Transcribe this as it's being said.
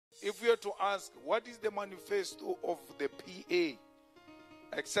if we are to ask, what is the manifesto of the PA?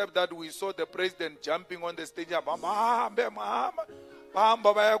 Except that we saw the president jumping on the stage.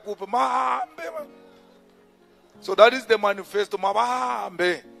 So that is the manifesto.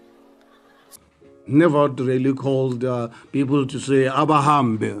 Never really called people to say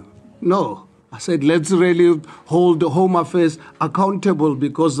Abahambe. No. I said, let's really hold the Home Affairs accountable,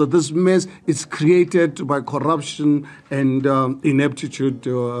 because this mess is created by corruption and ineptitude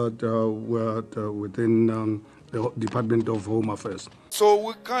within the Department of Home Affairs. So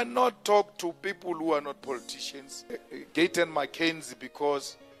we cannot talk to people who are not politicians, Gayton McKenzie,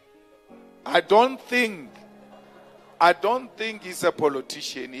 because I don't think he's a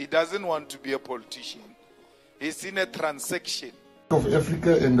politician. He doesn't want to be a politician. He's in a transaction. Of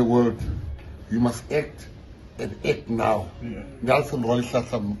Africa and the world, you must act and act now. Yeah. Nelson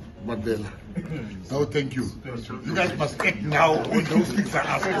Mandela. No, thank you. You guys must act now when those things are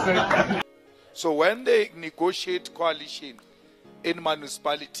asked. So when they negotiate coalition in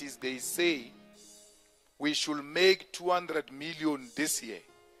municipalities, they say we should make 200 million this year.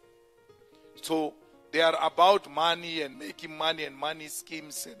 So they are about money and making money and money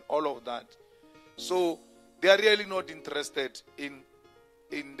schemes and all of that. So they are really not interested in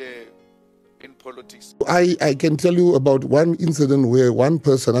politics. I can tell you about one incident where one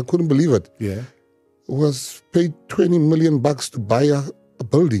person, I couldn't believe it, was paid 20 million bucks to buy a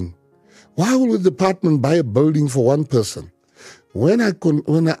building. Why will the department buy a building for one person? When I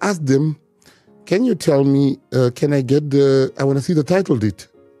asked them, can you tell me, can I get I want to see the title deed.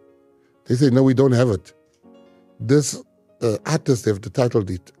 They said, no, we don't have it. This artist have the title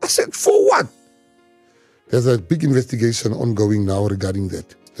deed. I said, for what? There's a big investigation ongoing now regarding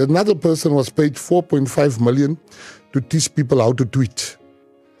that. Another person was paid 4.5 million to teach people how to tweet,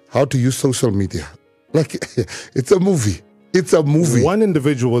 how to use social media. Like, it's a movie. It's a movie. One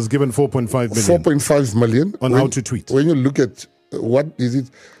individual was given 4.5 million. 4.5 million. On how to tweet. When you look at what is it,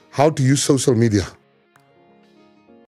 how to use social media.